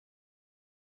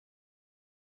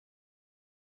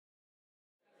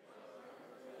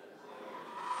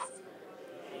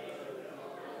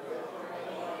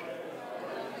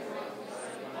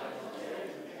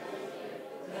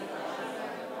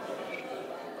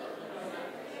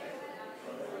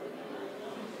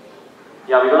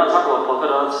Yeah, we're going to talk about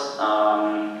Polkadot.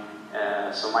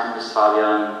 So my name is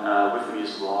Fabian. With me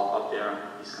is Rob up there.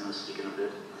 He's going to speak in a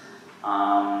bit.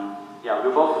 Yeah,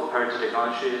 we're both with Parity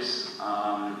Technologies.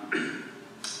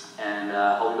 And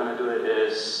how we're going to do it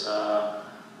is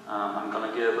I'm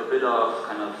going to give a bit of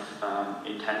kind of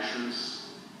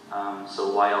intentions.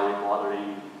 So why are we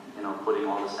bothering, putting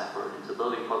all this effort into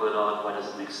building Polkadot? Why does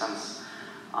it make sense?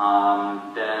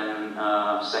 Then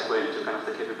segue into kind of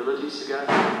the capabilities you get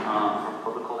from a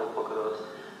protocol like Polkadot,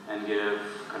 and give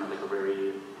kind of like a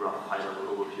very rough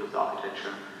high-level overview of the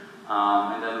architecture.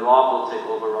 And then Rob will take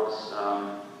over.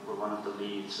 We're one of the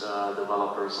lead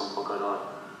developers on Polkadot,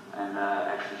 and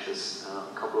actually just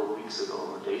a couple of weeks ago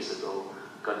or days ago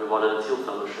got rewarded a Thiel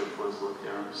Fellowship for his work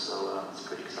there, so it's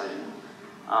pretty exciting.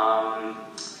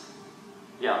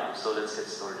 Yeah, so let's get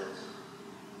started.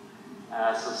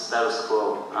 So status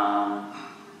quo.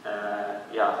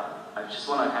 Yeah, I just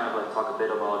want to kind of like talk a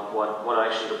bit about what are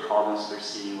actually the problems we're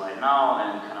seeing right now,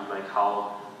 and kind of like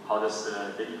how does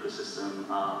the ecosystem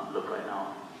look right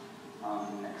now.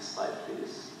 Next slide,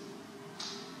 please.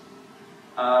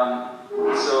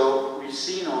 So we've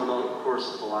seen over the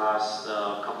course of the last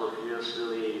couple of years,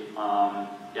 really,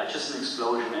 yeah, just an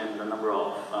explosion in the number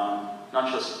of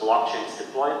not just blockchains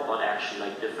deployed, but actually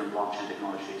like different blockchain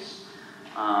technologies.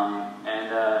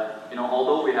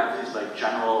 Although we have these like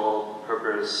general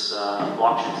purpose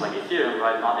blockchains like Ethereum,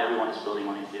 right? Not everyone is building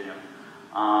on Ethereum,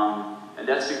 and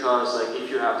that's because like if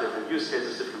you have different use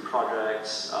cases, different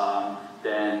projects,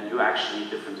 then you actually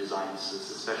need different designs. This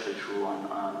is especially true on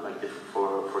like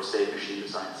for state machine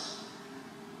designs.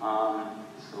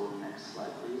 So next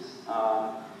slide, please.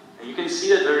 And you can see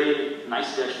that very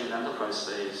nicely actually in the enterprise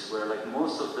space, where like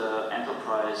most of the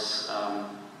enterprise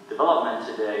development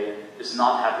today is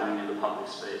not happening in the public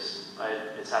space, right?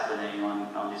 It's happening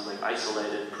on these like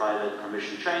isolated private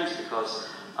permission chains because,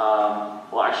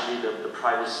 well, actually the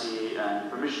privacy and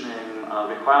permissioning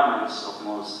requirements of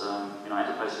most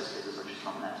enterprise use cases are just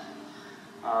not met.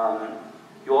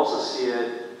 You also see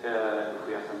it if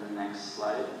we have the next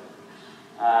slide.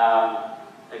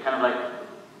 Kind of like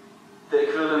the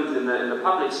equivalent in the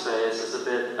public space is a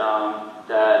bit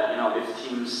that if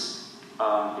teams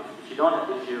if you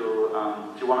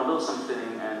want to build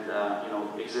something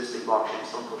and existing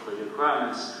blockchains don't fulfill your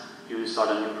requirements, you start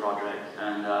a new project,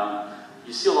 and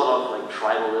you see a lot of like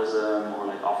tribalism, or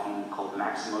like often called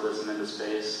maximalism in the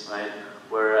space, right?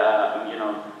 Where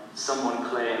someone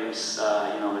claims it's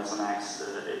an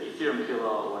Ethereum killer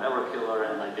or whatever killer,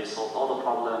 and like they solved all the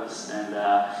problems, and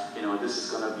this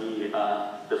is going to be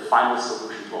the final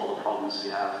solution to all the problems we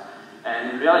have.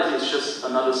 And in reality, it's just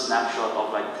another snapshot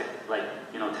of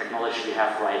technology we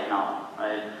have right now,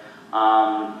 right?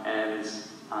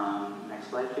 Next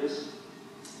slide, please.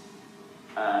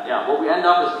 Yeah, what we end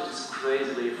up is this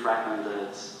crazily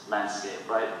fragmented landscape,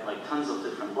 right? Like tons of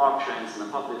different blockchains in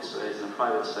the public space, in the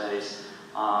private space.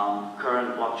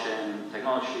 Current blockchain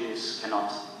technologies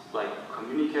cannot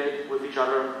communicate with each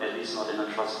other, at least not in a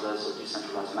trustless or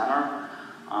decentralized manner.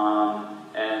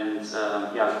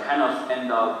 Yeah, we kind of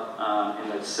end up in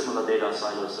like similar data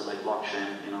silos that like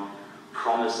blockchain,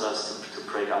 promised us to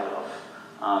break out of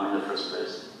in the first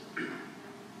place.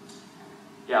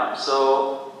 Yeah,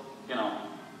 so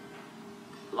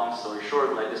long story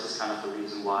short, like this is kind of the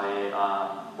reason why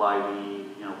we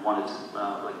wanted to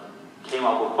came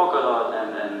up with Polkadot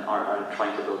and are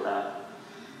trying to build that.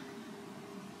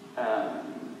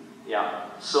 Yeah,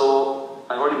 so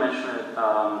I already mentioned it.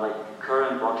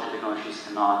 Current blockchain technologies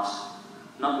cannot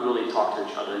not really talk to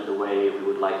each other in the way we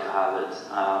would like to have it.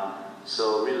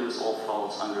 So really this all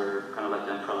falls under kind of like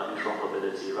the umbrella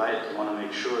interoperability, right? You want to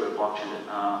make sure that blockchain,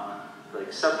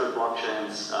 separate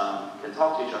blockchains can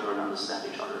talk to each other and understand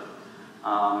each other.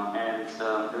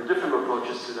 There are different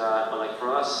approaches to that, but like for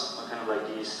us, kind of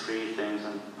like these three things,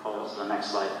 and probably also the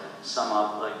next slide, sum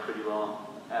up like pretty well.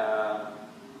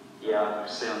 Yeah,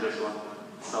 stay on this one.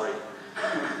 Sorry.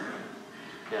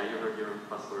 Yeah, you heard your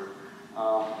buzzword.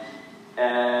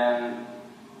 And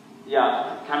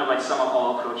yeah, kind of like sum up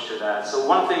our approach to that. So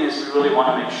one thing is we really want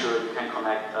to make sure we can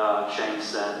connect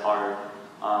chains that are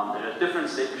different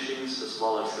state machines as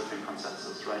well as different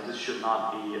consensus, right? This should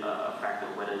not be a factor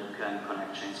whether you can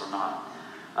connect chains or not.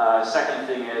 Second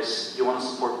thing is you want to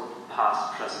support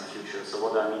past, present, future. So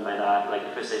what do I mean by that? Like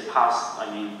if I say past, I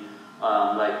mean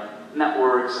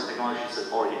networks and technologies that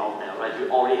are already out there, right?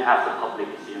 You already have the public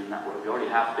Ethereum network, you already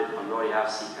have Bitcoin, you already have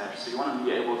Zcash, so you want to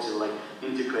be able to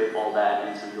integrate all that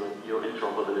into your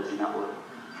interoperability network.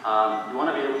 You want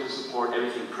to be able to support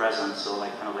everything present, so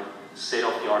kind of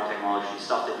state-of-the-art technology,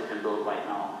 stuff that you can build right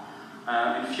now.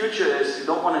 And future is you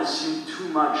don't want to assume too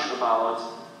much about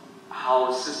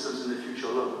how systems in the future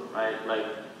look, right? Like,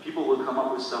 people will come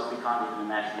up with stuff we can't even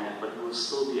imagine yet, but you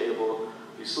still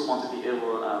want to be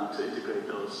able to integrate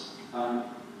those.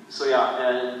 So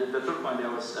yeah, the third point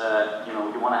there was,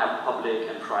 you want to have public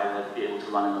and private be able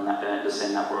to run in the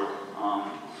same network.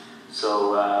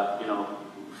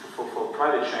 For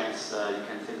private chains, you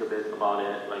can think a bit about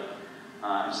it like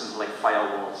in terms of like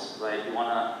firewalls, right? You want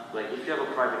to, like, if you have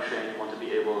a private chain, you want to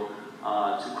be able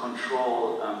to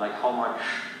control like how much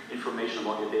information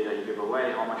about your data you give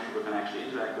away, how much people can actually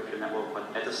interact with your network, but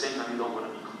at the same time, you don't want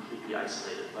to be completely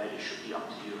isolated, right? It should be up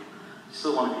to you. You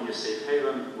still want to be your safe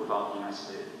haven without being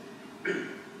isolated.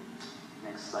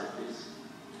 Next slide, please.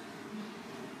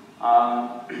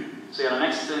 So yeah, the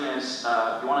next thing is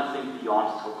you want to think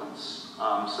beyond tokens.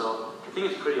 So I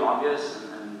think it's pretty obvious,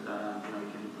 and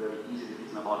you can very easily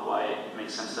reason about why it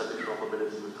makes sense to have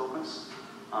interoperability with tokens.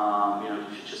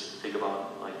 You should just think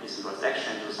about like decentralized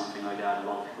exchange or something like that. A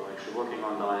lot of people are actually working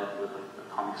on that with like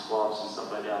atomic swaps and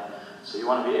stuff like that. So you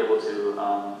want to be able to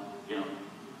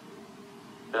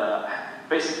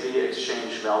basically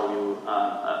exchange value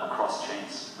across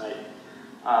chains, right?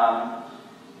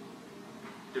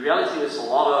 The reality is a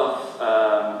lot of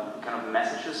kind of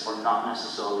messages are not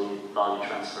necessarily value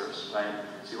transfers, right?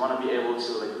 So you want to be able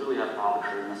to like really have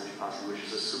arbitrary message passing, which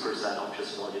is a superset of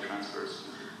just value transfers.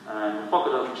 And with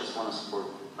Polkadot, we just want to support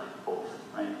like both,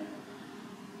 right?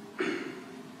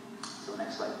 So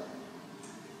next slide.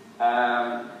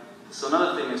 So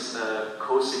another thing is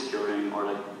co-securing, or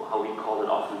like how we call it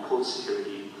often, pool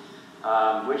security,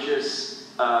 which is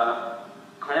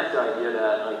kind of the idea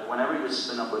that like whenever you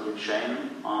spin up a new chain,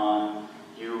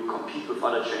 you compete with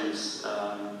other chains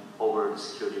over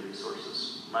security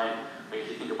resources, right? Like if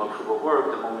you think about proof of work,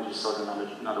 the moment you start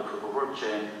another proof of work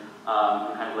chain, you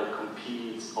kind of like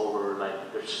compete over,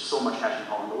 like, there's so much hashing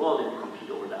power in the world and you compete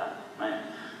over that, right?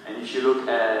 And if you look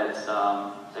at, it's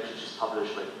actually just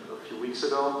published like a few weeks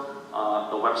ago,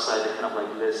 the website that kind of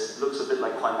like looks a bit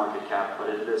like CoinMarketCap, but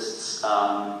it lists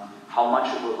how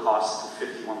much it will cost to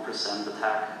 51%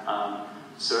 attack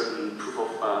certain proof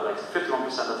of, like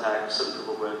 51% attack certain proof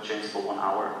of work chains for 1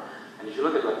 hour. And if you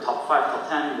look at like top 5, top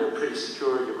 10, they're pretty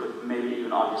secure. You could maybe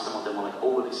even argue some of them are like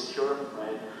overly secure,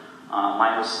 right?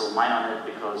 Miners still mine on it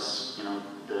because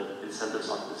the incentives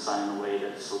are designed in a way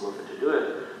that it's still worth it to do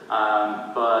it.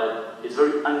 But it's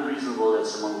very unreasonable that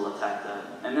someone will attack that.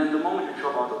 And then the moment you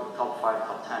drop out of the top 5,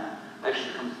 top 10, it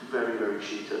actually becomes very, very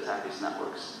cheap to attack these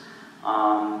networks.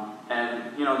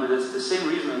 And the same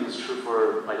reasoning is true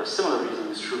for, like a similar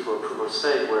reasoning is true for proof of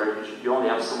stake, where you only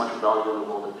have so much value in the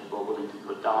world that people are willing to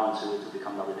put down to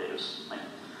become validators. Right?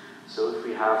 So if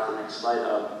we have the next slide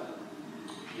up,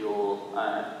 you'll,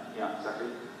 yeah, exactly.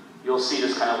 You'll see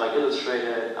this kind of like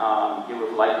illustrated here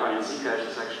with Litecoin and Zcash.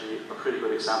 It's actually a pretty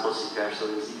good example of Zcash. So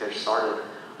when Zcash started,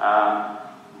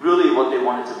 really what they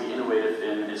wanted to be innovative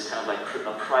in is kind of like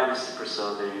a privacy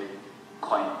preserving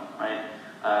coin, right?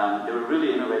 They were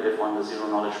really innovative on the zero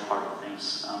knowledge part of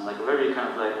things, like a very kind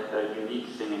of like a unique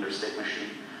thing in their stake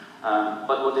machine.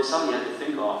 But what they suddenly had to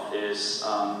think of is,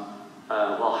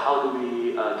 well, how do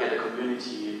we get a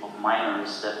community of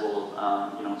miners that will,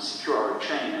 secure our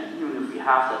chain? And even if we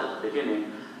have that at the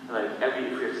beginning, like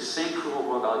if we have the same proof of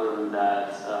work algorithm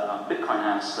that Bitcoin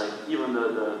has, like even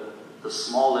the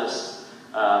smallest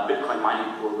Bitcoin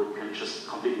mining pool can just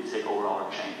completely take over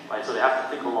our chain, right? So they have to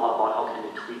think a lot about how can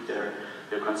they tweak their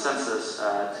consensus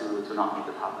to not make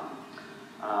it happen.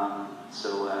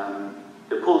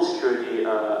 The pool security,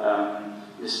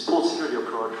 this pool security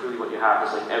approach, really what you have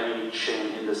is like every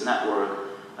chain in this network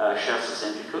shares the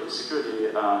same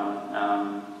security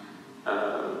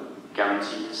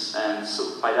guarantees, and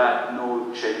so by that,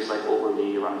 no chain is like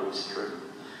overly randomly secured.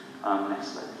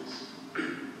 Next slide, please.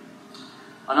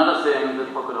 Another thing that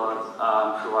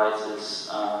Polkadot provides is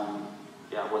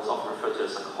what's often referred to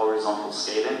as like horizontal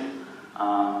scaling.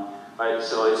 Right,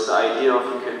 so it's the idea of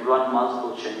you can run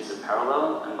multiple chains in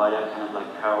parallel, and by that kind of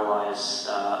like parallelize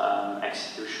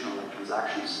execution or like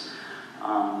transactions,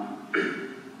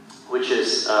 which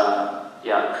is a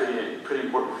pretty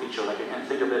important feature. Like you can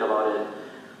think a bit about it.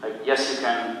 Like yes, you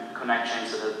can connect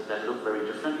chains that look very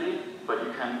differently, but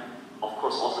you can of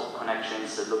course also connect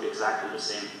chains that look exactly the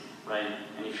same, right?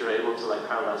 And if you're able to like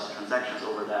parallelize transactions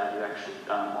over that, you actually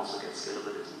also get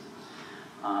scalability.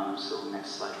 So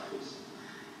next slide, please.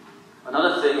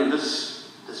 Another thing, and this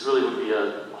really would be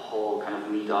a whole kind of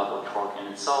meetup or talk in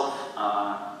itself,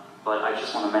 but I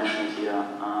just want to mention it here.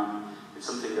 It's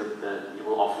something that you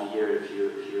will often hear if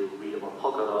you read about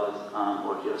Polkadot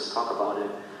or hear us talk about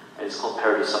it. It's called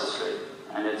parity substrate,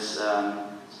 and it's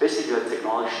basically a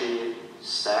technology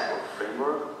stack or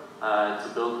framework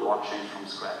to build blockchains from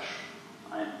scratch.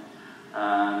 Right?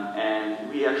 And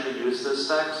we actually use this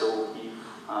stack, so we've,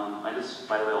 and this,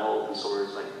 by the way, all open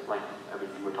source, like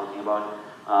everything we're talking about.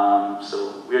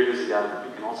 So we're using that.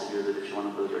 You can also use it if you want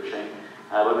to build your chain.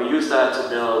 But we use that to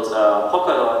build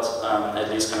Polkadot, at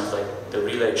least kind of like the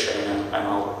relay chain, and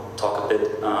I'll talk a bit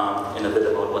in a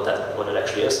bit about what it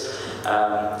actually is.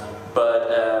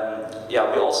 Yeah,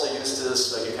 we also use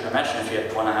this, like you can imagine, if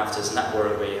you want to have this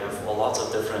network where you have lots of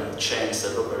different chains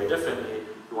that look very differently,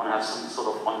 you want to have some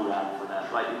sort of on-ramp for that,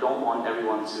 right? You don't want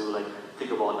everyone to like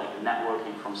think about like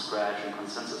networking from scratch and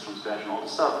consensus from scratch and all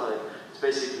this stuff. Like, it's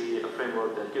basically a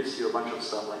framework that gives you a bunch of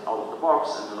stuff like out of the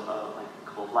box and like a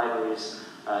couple of libraries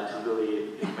to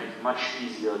really make it much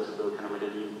easier to build kind of like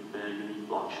a unique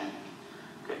blockchain.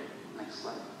 Okay, next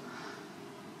slide.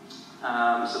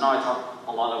 So now I talk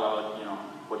a lot about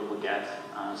what you would get.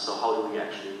 So how do we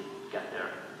actually get there?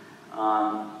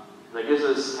 Like this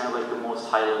is kind of like the most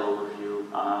high-level overview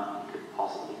you could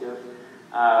possibly give.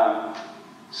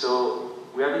 So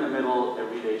we have in the middle a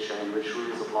relay chain, which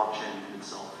really is a blockchain in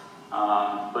itself.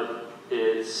 But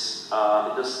it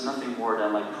does nothing more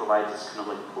than like provide this kind of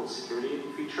like pool security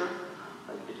feature.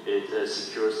 Like it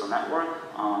secures the network,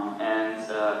 and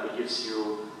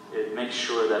it makes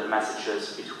sure that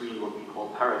messages between what we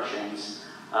call parachains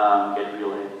get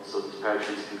relayed, so these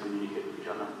parachains can communicate with each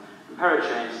other. And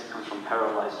parachains comes from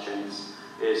parallelized chains,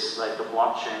 is like the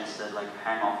blockchains that like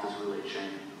hang off this relay chain,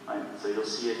 right? So you'll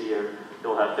see it here.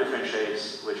 They'll have different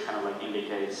shapes, which kind of like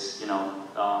indicates,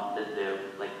 that they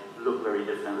like look very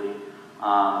differently.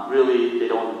 Really, they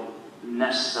don't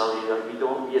necessarily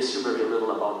like we assume very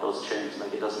little about those chains.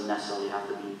 Like it doesn't necessarily have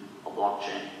to be a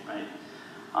blockchain, right?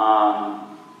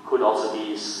 Could also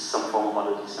be some form of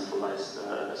other decentralized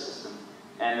system.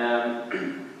 And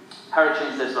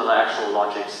parachains, that's where the actual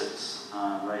logic sits,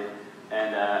 right?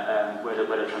 And where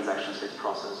the transactions get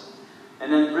processed.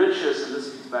 And then bridges, and this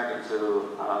gets back into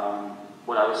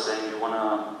what I was saying, you want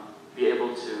to be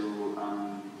able to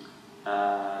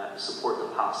support the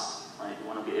past, right? You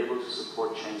want to be able to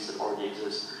support chains that already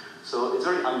exist. So it's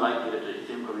very unlikely that the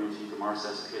Ethereum community tomorrow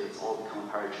says, okay, let's all become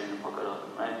a parachain in Polkadot,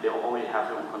 right? They already have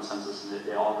their own consensus and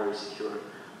they're all very secure,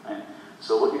 right?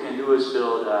 So what you can do is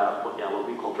build what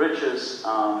we call bridges.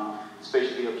 It's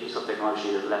basically a piece of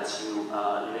technology that lets you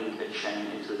link a chain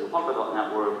into the Polkadot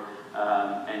network,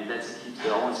 and lets it keep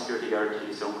their own security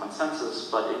guarantees, their own consensus,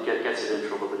 but it gets you the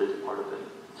interoperability part of it.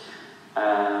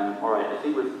 All right, I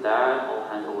think with that, I'll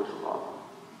hand over to Rob.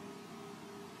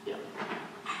 Yeah.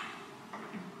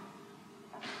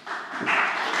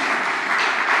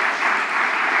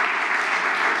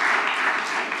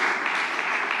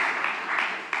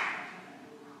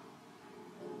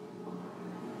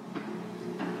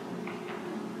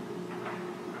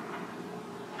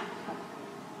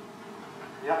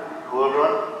 Hello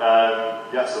everyone.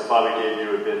 So Fabi gave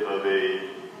you a bit of a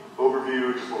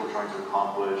overview, just what we're trying to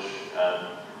accomplish,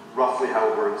 roughly how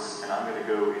it works, and I'm going to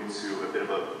go into a bit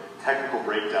of a technical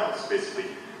breakdown. So basically,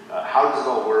 how does it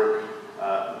all work?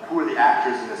 Who are the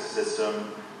actors in this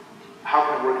system? How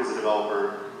can it work as a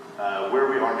developer? Where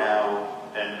we are now,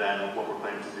 and then what we're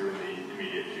planning to do in the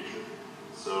immediate future.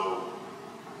 So,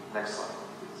 next slide,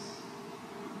 please.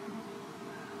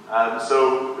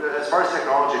 So as far as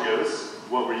technology goes,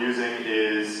 what we're using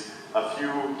is a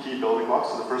few key building blocks.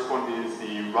 So the first one is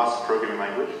the Rust programming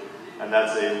language, and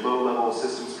that's a low-level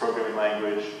systems programming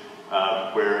language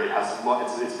where it has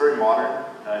it's very modern.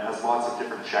 It has lots of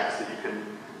different checks that you can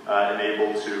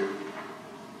enable to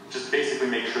just basically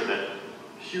make sure that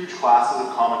huge classes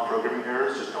of common programming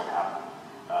errors just don't happen.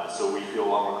 So we feel a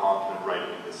lot more confident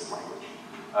writing in this language.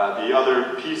 The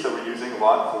other piece that we're using a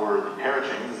lot for the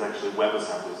parachains is actually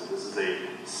WebAssembly. So this is a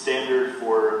standard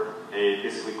for a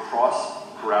basically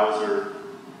cross-browser,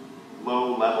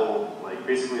 low-level, like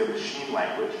basically a machine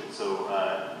language. So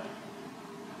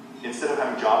instead of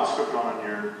having JavaScript run on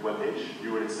your web page,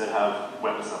 you would instead have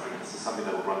WebAssembly. This is something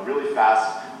that will run really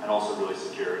fast and also really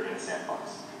secure in a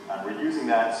sandbox. We're using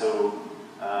that for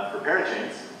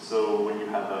parachains. So when you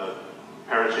have a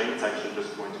parachain, it's actually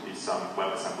just going to be some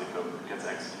WebAssembly code that gets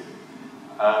executed.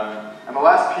 And the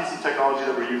last piece of technology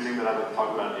that we're using that I'd like to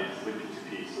talk about is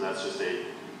libp2p. So that's just a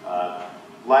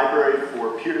library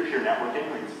for peer-to-peer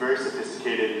networking. Like it's very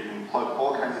sophisticated. You can plug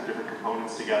all kinds of different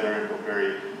components together and build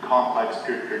very complex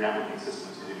peer-to-peer networking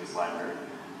systems using this library.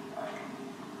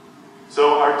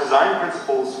 So our design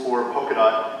principles for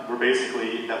Polkadot were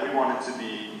basically that we wanted to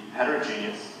be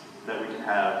heterogeneous, that we can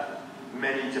have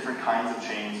many different kinds of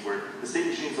chains where the state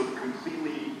machines look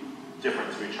completely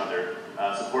different to each other,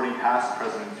 supporting past,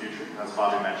 present, and future, as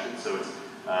Fabi mentioned. So it's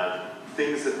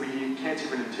things that we can't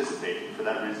even anticipate. And for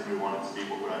that reason, we want it to be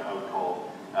what I would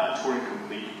call Turing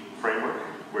complete framework.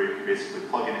 where you can basically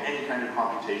plug in any kind of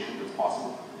computation that's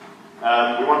possible.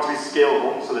 We want it to be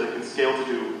scalable so that it can scale to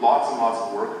do lots and lots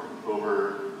of work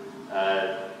over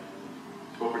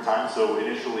time. So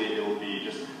initially it will be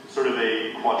just sort of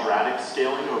a quadratic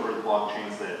scaling over the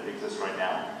blockchains that exist right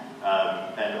now,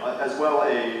 and as well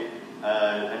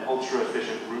an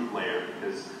ultra-efficient root layer,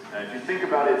 because if you think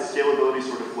about it, scalability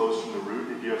sort of flows from the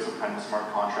root. If you have some kind of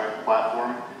smart contract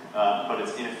platform, but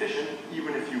it's inefficient,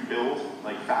 even if you build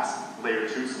like fast layer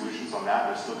 2 solutions on that,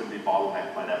 they're still going to be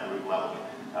bottlenecked by that root level.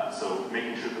 So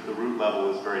making sure that the root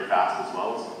level is very fast as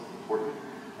well is important.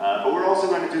 But we're also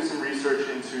going to do some research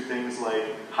into things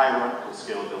like hierarchical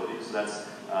scalability. So that's,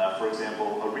 for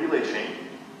example, a relay chain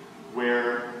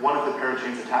where one of the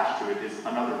parachains attached to it is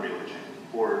another relay chain,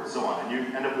 or so on. And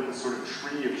you end up with this sort of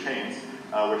tree of chains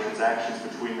where transactions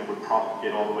between them would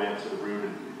propagate all the way up to the root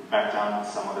and back down to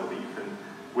some other leaf. And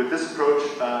with this approach,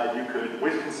 you could,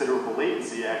 with considerable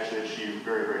latency, actually achieve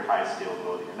very, very high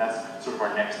scalability. And that's sort of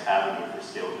our next avenue for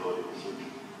scalability research.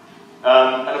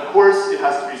 And of course, it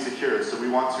has to be secure. So we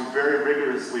want to very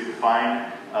rigorously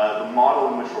define the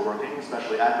model in which we're working,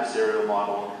 especially adversarial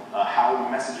model, how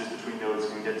messages between nodes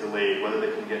can get delayed, whether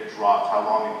they can get dropped, how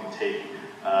long it can take,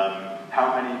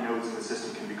 how many nodes in the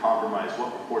system can be compromised,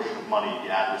 what proportion of money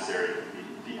the adversary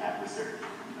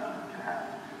can have.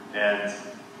 And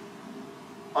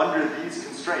under these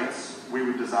constraints, we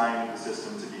would design the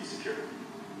system to be secure.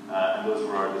 And those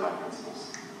were our design principles.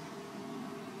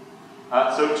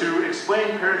 So to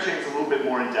explain parachains a little bit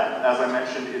more in depth, as I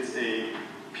mentioned, it's a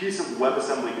piece of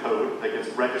WebAssembly code that gets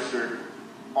registered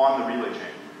on the relay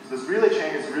chain. So this relay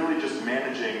chain is really just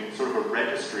managing sort of a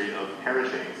registry of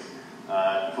parachains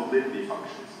validity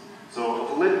functions. So a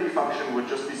validity function would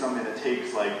just be something that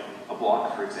takes like a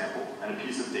block, for example, and a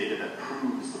piece of data that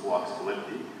proves the block's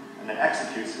validity, and then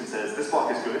executes and says this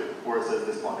block is good, or it says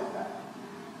this block is bad.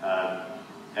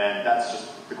 And that's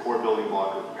just the core building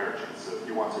block of the parachain. So if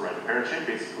you want to write a parachain,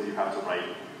 basically you have to write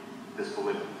this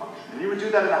validity function. And you would do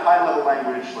that in a high-level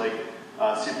language like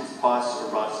C++ or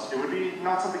Rust. It would be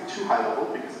not something too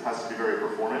high-level because it has to be very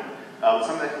performant, but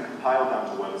something that can compile down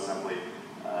to WebAssembly,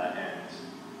 and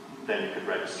then you could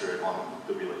register it on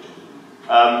the relay chain.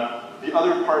 The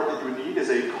other part that you would need is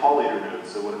a collator node.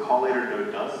 So what a collator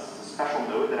node does is it's a special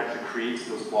node that actually creates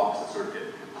those blocks that sort of get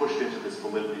pushed into this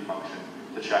validity function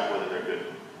to check whether they're good.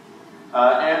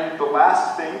 And the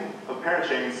last thing of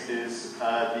parachains is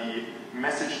the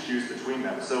message queues between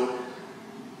them. So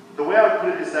the way I would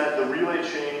put it is that the relay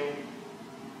chain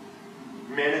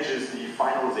manages the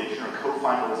finalization or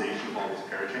co-finalization of all these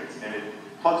parachains, and it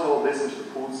plugs all of this into the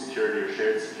pooled security or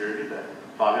shared security that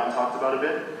Fabian talked about a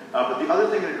bit. But the other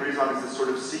thing it agrees on is this sort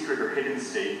of secret or hidden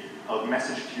state of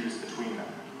message queues between them.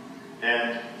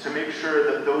 And to make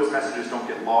sure that those messages don't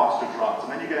get lost or dropped.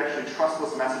 And then you get actually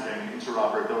trustless messaging and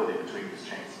interoperability between these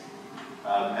chains.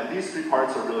 And these three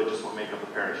parts are really just what make up a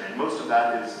parachain. Most of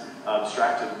that is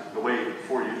abstracted away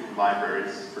for you from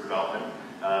libraries for development.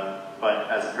 But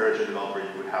as a parachain developer,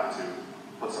 you would have to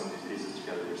put some of these pieces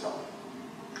together yourself.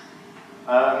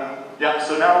 Yeah,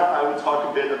 so now I would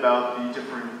talk a bit about the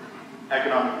different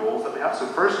economic roles that we have. So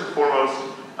first and foremost,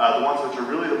 the ones which are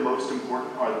really the most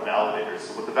important are the validators.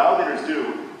 So what the validators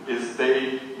do is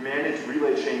they manage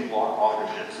relay chain block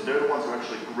authorship. So they're the ones who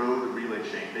actually grow the relay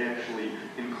chain. They actually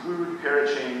include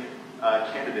parachain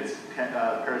candidates,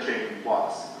 parachain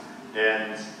blocks,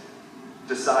 and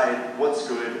decide what's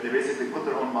good. They basically put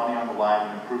their own money on the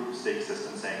line in a proof of stake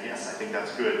system saying, yes, I think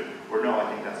that's good, or no, I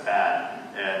think that's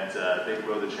bad, and they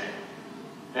grow the chain.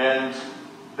 And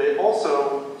they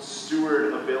also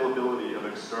steward availability of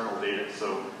external data.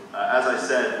 So as I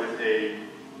said, with a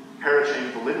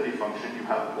parachain validity function, you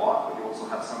have a block, but you also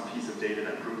have some piece of data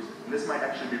that proves it. And this might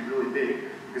actually be really big,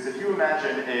 because if you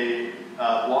imagine a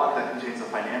block that contains a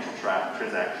financial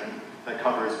transaction that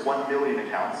covers 1 million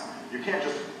accounts, you can't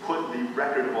just put the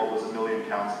record of all those 1 million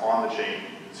accounts on the chain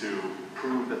to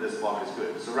prove that this block is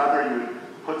good. So rather you would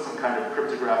put some kind of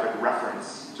cryptographic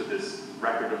reference to this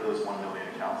record of those 1 million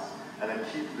accounts, and then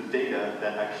keep the data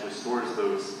that actually stores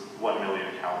those 1 million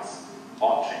accounts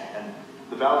off-chain. And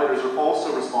the validators are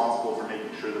also responsible for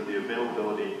making sure that the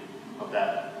availability of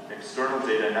that external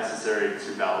data necessary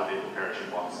to validate the parachain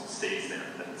blocks stays there,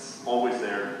 that it's always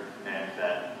there, and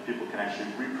that people can actually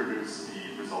reproduce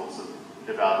the results of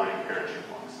evaluating parachain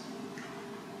blocks.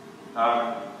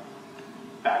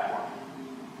 Back one.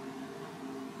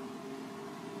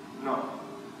 No,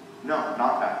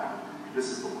 not back one. This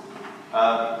is the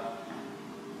one.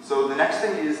 So the next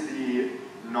thing is the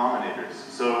nominators.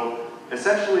 So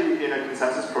essentially in a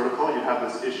consensus protocol, you have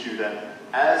this issue that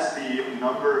as the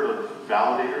number of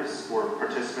validators or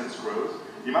participants grows,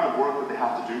 the amount of work that they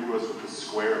have to do grows with the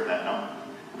square of that number.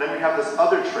 But then we have this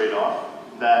other trade-off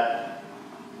that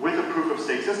with a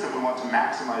proof-of-stake system, we want to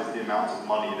maximize the amount of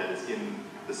money that is in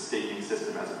the staking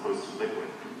system as opposed to liquid,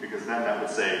 because then that would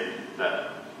say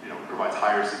that provides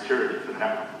higher security for the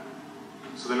network.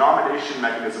 So the nomination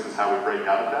mechanism is how we break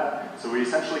out of that. So we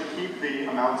essentially keep the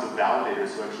amounts of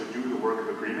validators who actually do the work of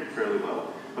agreement fairly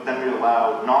low, but then we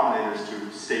allow nominators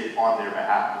to stake on their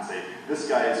behalf and say, this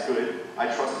guy is good,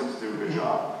 I trust him to do a good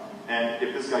job, and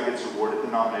if this guy gets rewarded, the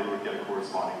nominator would get a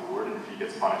corresponding reward, and if he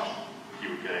gets punished, he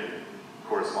would get a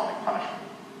corresponding punishment.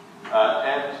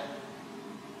 And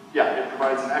yeah, it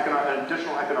provides an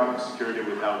additional economic security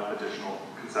without additional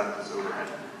consensus overhead.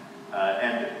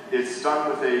 And it's done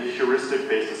with a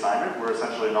heuristic-based assignment where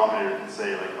essentially a nominator can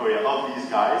say, like, oh yeah, of these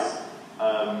guys,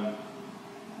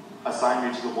 assign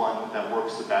me to the one that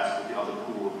works the best with the other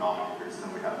pool of nominators. And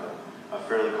then we have a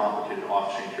fairly complicated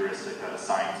off-chain heuristic that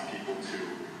assigns people to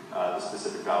the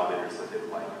specific validators that they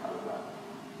would like out of that.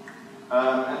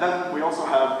 And then we also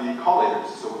have the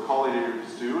collators. So what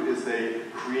collators do is they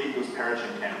create those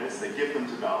parachain candidates, they give them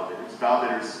to validators.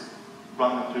 Validators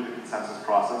run them through the consensus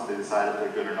process, they decide if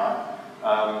they're good or not.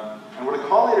 And what a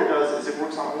collator does is it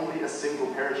works on only a single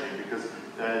parachain, because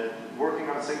working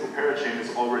on a single parachain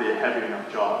is already a heavy enough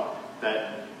job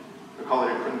that a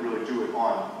collator couldn't really do it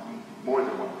on more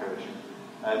than one parachain.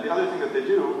 And the other thing that they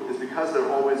do is, because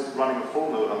they're always running a full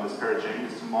node on this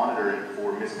parachain, is to monitor it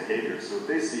for misbehavior. So if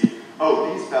they see,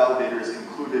 oh, these validators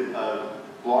included a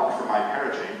block for my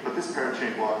parachain, but this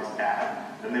parachain block is bad,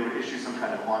 then they would issue some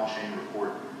kind of on-chain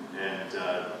report and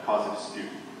cause a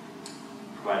dispute,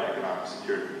 provide economic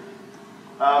security.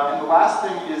 And the last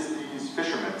thing is these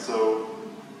fishermen. So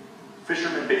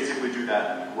fishermen basically do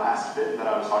that last bit that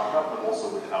I was talking about, but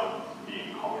also without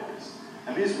being collators.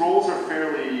 And these roles are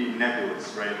fairly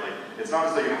nebulous, right? Like, it's not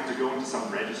as though you have to go into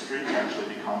some registry to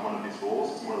actually become one of these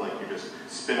roles. It's more like you just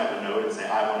spin up a node and say,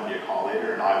 I want to be a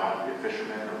collator, and I want to be a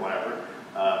fisherman, or whatever.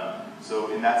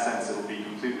 So in that sense, it'll be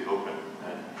completely open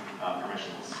and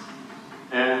permissionless.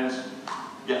 And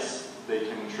yes, they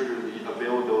can trigger the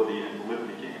availability and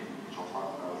validity game, which I'll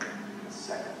talk about in a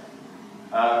second.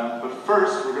 But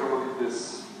first, we're going to look at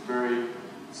this very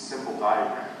simple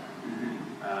diagram.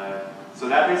 So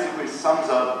that basically sums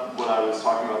up what I was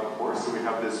talking about before. So we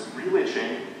have this relay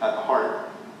chain at the heart.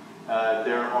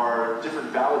 There are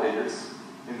different validators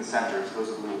in the center, so those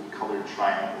are little colored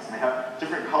triangles. And they have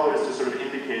different colors to sort of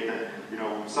indicate that,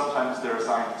 sometimes they're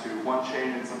assigned to one chain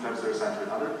and sometimes they're assigned to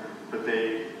another, but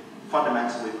they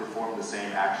fundamentally perform the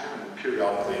same action, and then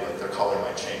periodically, like, their color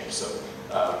might change. So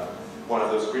one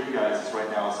of those green guys is right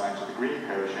now assigned to the green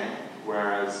parachain,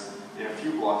 whereas in a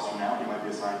few blocks from now, he might be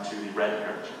assigned to the red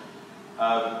parachain.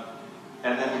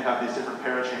 And then we have these different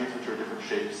parachains, which are different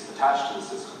shapes attached to the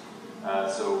system.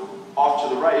 So off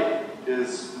to the right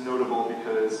is notable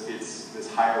because it's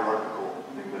this hierarchical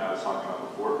thing that I was talking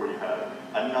about before, where you have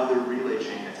another relay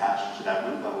chain attached to that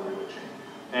root level relay chain.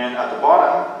 And at the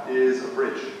bottom is a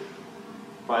bridge.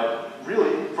 But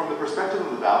really, from the perspective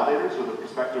of the validators, or the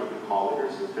perspective of the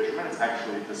collators, or the fishermen, it's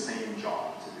actually the same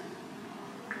job to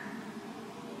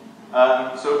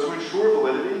do. So to ensure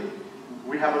validity,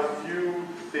 we have a few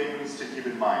things to keep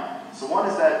in mind. So one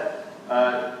is that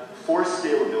for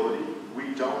scalability,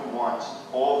 we don't want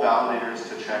all validators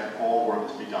to check all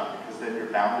work to be done, because then you're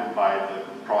bounded by the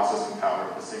processing power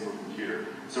of a single computer.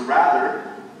 So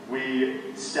rather,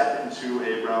 we step into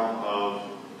a realm of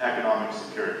economic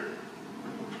security.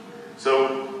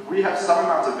 So we have some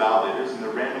amounts of validators, and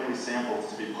they're randomly sampled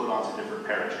to be put onto different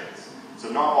parachains. So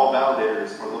not all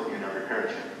validators are looking at every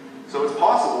parachain. So it's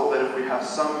possible that if we have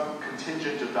some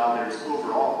contingent of validators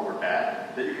overall who are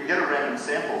bad, that you can get a random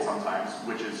sample sometimes,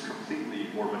 which is completely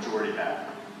or majority bad.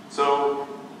 So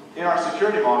in our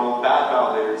security model, bad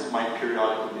validators might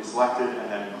periodically be selected and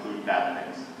then include bad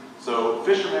things. So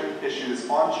fishermen issue this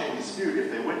on-chain dispute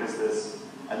if they witness this,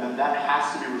 and then that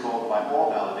has to be resolved by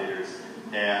all validators,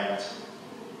 and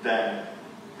then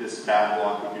this bad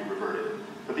block would be reverted.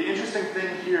 But the interesting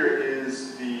thing here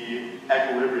is the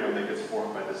equilibrium that gets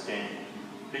formed by this game.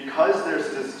 Because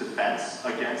there's this defense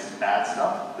against bad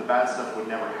stuff, the bad stuff would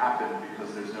never happen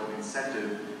because there's no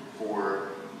incentive for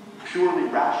purely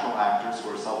rational actors who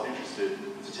are self-interested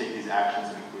to take these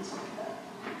actions and include something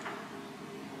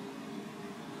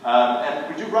bad.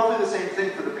 And we do roughly the same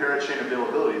thing for the parachain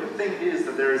availability. The thing is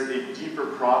that there is a deeper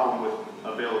problem with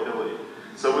availability.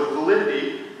 So with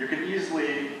validity, you can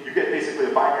easily, you get basically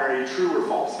a binary true or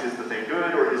false. Is the thing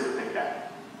good or is the thing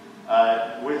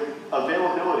bad? With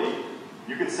availability,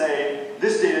 you can say,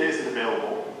 this data isn't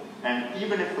available, And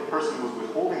even if the person was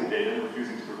withholding the data and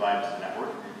refusing to provide it to the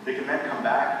network, they can then come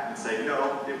back and say,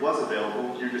 no, it was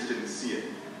available, you just didn't see it.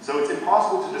 So it's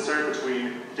impossible to discern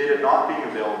between data not being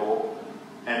available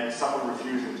and someone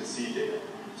refusing to see data.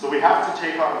 So we have to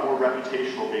take on a more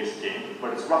reputational-based game,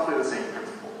 but it's roughly the same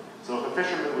principle. So if a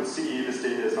fisherman would see this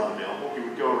data is not available, he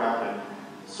would go around and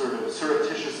sort of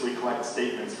surreptitiously collect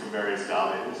statements from various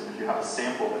validators. And if you have a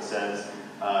sample that says,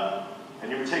 and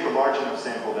you would take a large enough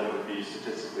sample that it would be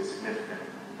statistically significant,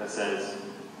 that says,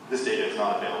 this data is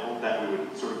not available, then we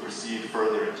would sort of proceed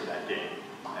further into that game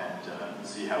and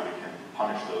see how we can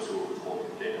punish those who are withholding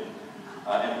the data.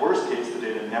 In worst case, the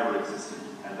data never existed,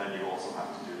 and then you also have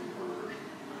to do a reversion.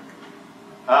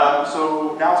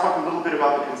 So now talk a little bit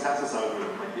about the consensus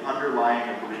algorithm, like the underlying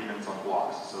agreements on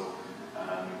blocks. So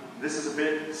this is a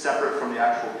bit separate from the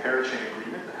actual parachain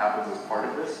agreement that happens as part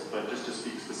of this, but just to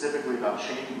speak specifically about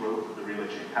chain growth of the relay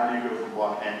chain. How do you go from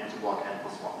block n to block n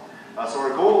plus 1? So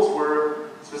our goals were,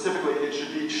 specifically, it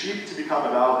should be cheap to become a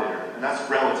validator, and that's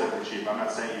relatively cheap. I'm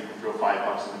not saying you can throw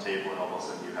 $5 on the table and all of a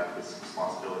sudden you have this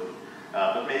responsibility.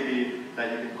 But maybe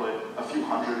that you can put a few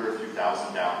hundred or a few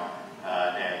thousand down,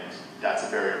 and that's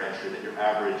a barrier of entry that your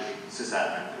average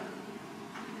sysadmin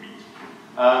could meet.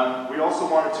 We also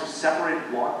wanted to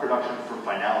separate block production from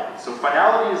finality. So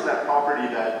finality is that property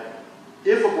that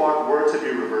if a block were to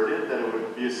be reverted, that it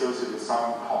would be associated with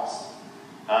some cost.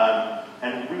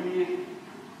 And we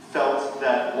felt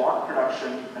that block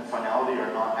production and finality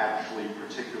are not actually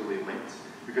particularly linked,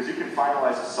 because you can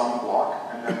finalize some block,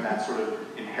 and then that sort of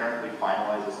inherently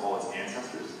finalizes all its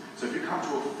ancestors. So if you come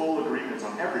to a full agreement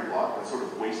on every block, that's sort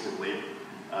of wasted labor.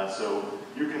 So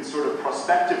you can sort of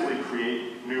prospectively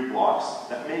create new blocks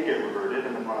that may get reverted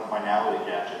and then run a finality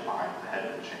gadget behind the head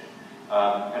of the chain.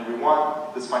 And we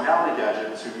want this finality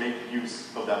gadget to make use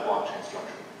of that blockchain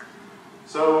structure.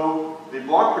 So the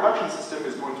block production system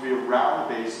is going to be a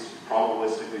round-based,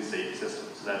 probabilistically safe system.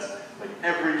 So that's like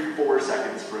every 4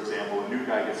 seconds, for example, a new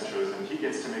guy gets chosen, he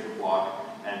gets to make a block,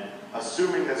 and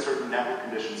assuming that certain network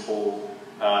conditions hold,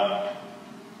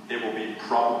 it will be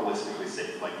probabilistically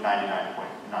safe, like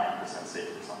 99.9% safe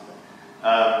or something.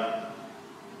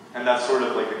 And that's sort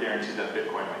of like the guarantee that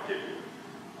Bitcoin might give you.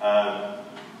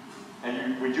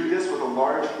 We do this with a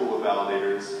large pool of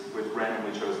validators with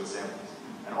randomly chosen samples.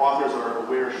 And authors are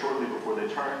aware shortly before they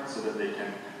turn so that they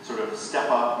can sort of step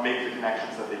up, make the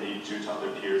connections that they need to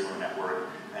other peers on the network,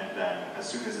 and then as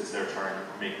soon as it's their turn,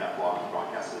 make that block and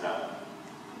broadcast it out.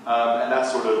 And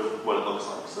that's sort of what it looks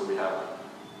like. So we have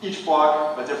each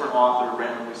block, a different author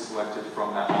randomly selected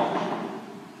from that authorship.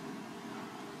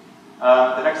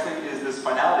 The next thing is this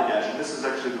finality gadget. This is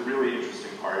actually the really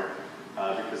interesting part,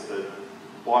 because the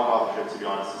block authorship, to be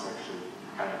honest, is actually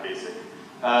kind of basic.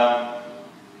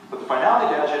 But the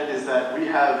finality gadget is that we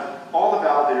have all the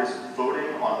validators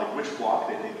voting on like which block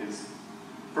they think is,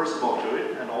 first of all,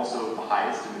 good, and also the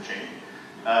highest in the chain.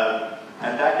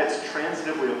 And that gets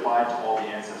transitively applied to all the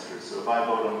ancestors. So if I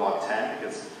vote on block 10,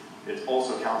 it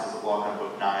also counts as a block on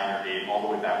vote 9 or 8, all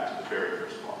the way back to the very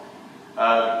first block.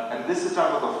 And this is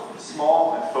done with a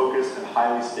small and focused and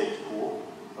highly staked pool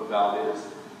of validators.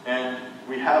 And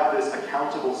we have this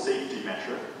accountable safety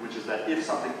metric, which is that if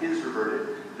something is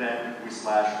reverted, then we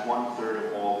slash 1/3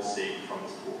 of all the stake from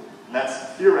this pool. And that's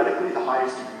theoretically the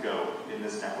highest you can go in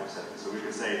this network setting. So we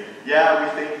could say, yeah, we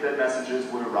think that messages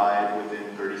would arrive within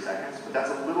 30 seconds, but that's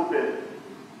a little bit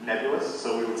nebulous.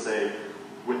 So we would say,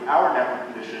 with our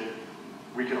network condition,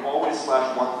 we can always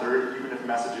slash 1/3 even if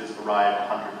messages arrive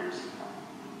 100 years from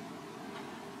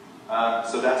now.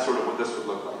 So that's sort of what this would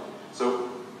look like. So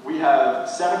we have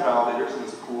 7 validators in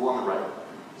this pool on the right.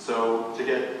 So to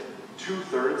get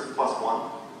 2/3 plus 1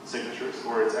 signatures,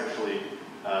 or it's actually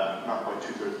not quite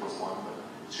 2/3 plus 1, but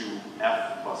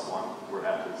 2f plus 1, where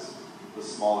f is the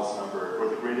smallest number, or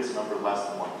the greatest number less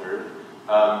than 1/3.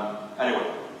 Anyway,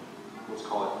 let's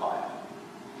call it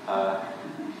 5.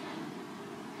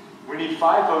 We need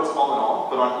 5 votes all in all,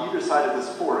 but on either side of this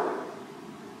fork,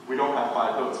 we don't have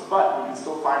 5 votes, but we can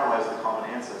still finalize the common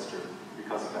ancestor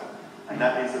because of that. And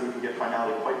that means that we can get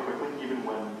finality quite quickly, even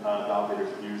when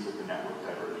validators' views of the network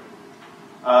diverge.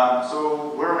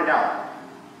 So where are we now?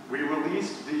 We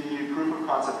released the proof of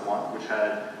concept 1, which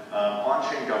had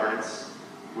on-chain governance,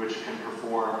 which can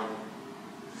perform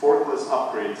forkless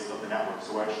upgrades of the network.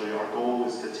 So actually our goal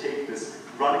is to take this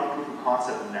running proof of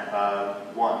concept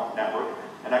 1 network,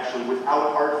 and actually without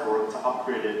a hard fork to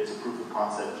upgrade it to proof of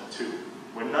concept 2,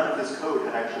 when none of this code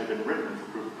had actually been written for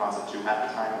proof of concept 2 at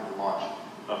the time of the launch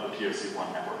of the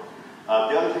POC1 network.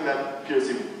 The other thing that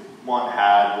POC1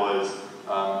 had was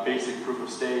basic proof of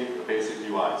stake, a basic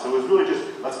UI. So it was really just,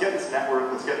 let's get this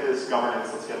network, let's get this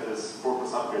governance, let's get this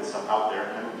 4+ upgrade stuff out there,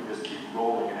 and then we can just keep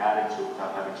rolling and adding to it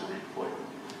without having to redeploy.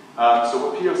 So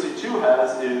what POC2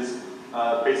 has is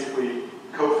basically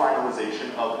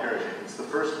co-finalization of parachains. It's the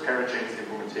first parachains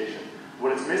implementation.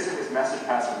 What it's missing is message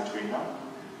passing between them,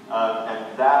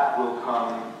 and that will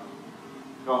come.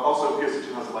 Also,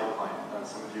 POC2 has a light client.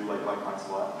 Some of you like light clients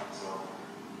a lot, so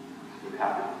we'll be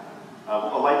happy.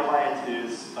 A light client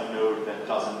is a node that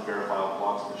doesn't verify all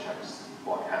blocks but checks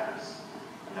block headers,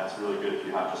 and that's really good if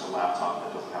you have just a laptop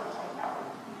that doesn't have a ton of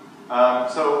power.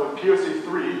 So with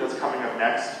POC3, that's coming up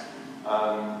next.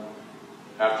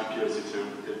 After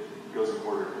POC2, it goes in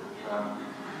order.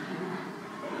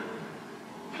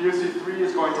 POC3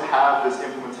 is going to have this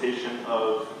implementation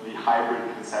of the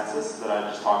hybrid consensus that I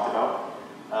just talked about.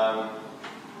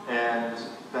 And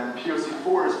then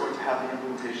POC4 is going to have the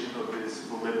implementation of this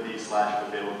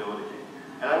validity/availability.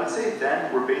 And I would say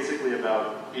then we're basically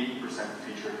about 80%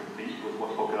 feature complete with what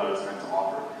Polkadot is meant to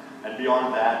offer. And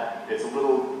beyond that, it's a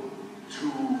little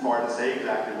too far to say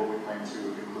exactly what we plan to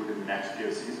include in the next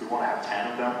POCs. We want to have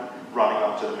 10 of them running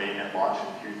up to the mainnet launch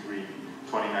in Q3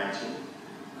 2019.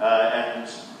 And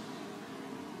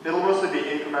it'll mostly be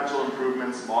incremental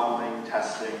improvements, modeling,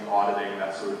 testing, auditing,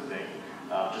 that sort of thing,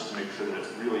 just to make sure that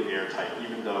it's really airtight,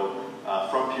 even though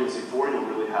from POC4 you'll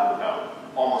really have about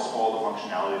almost all the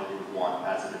functionality that you would want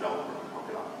as a developer in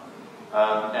Polkadot.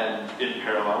 And in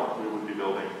parallel, we would be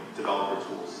building developer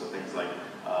tools, so things like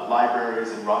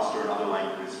libraries in Rust or in other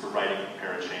languages for writing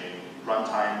parachaining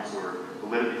runtimes or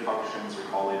validity functions or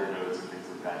call later nodes and things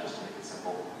like that, just to make it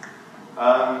simple.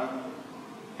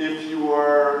 If you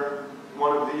are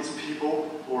one of these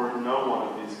people or know one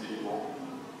of these people,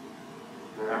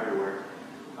 they're everywhere.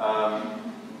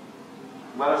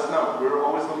 Let us know. We're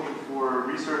always looking for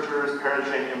researchers,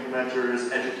 parachain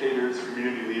implementers, educators,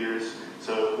 community leaders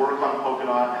to work on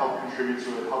Polkadot, help contribute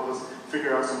to it, help us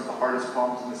figure out some of the hardest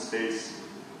problems in this space,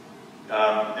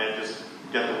 and just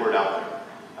get the word out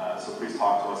there. So please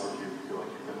talk to us if you feel like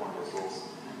you fit one of those roles.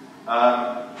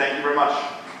 Thank you very much.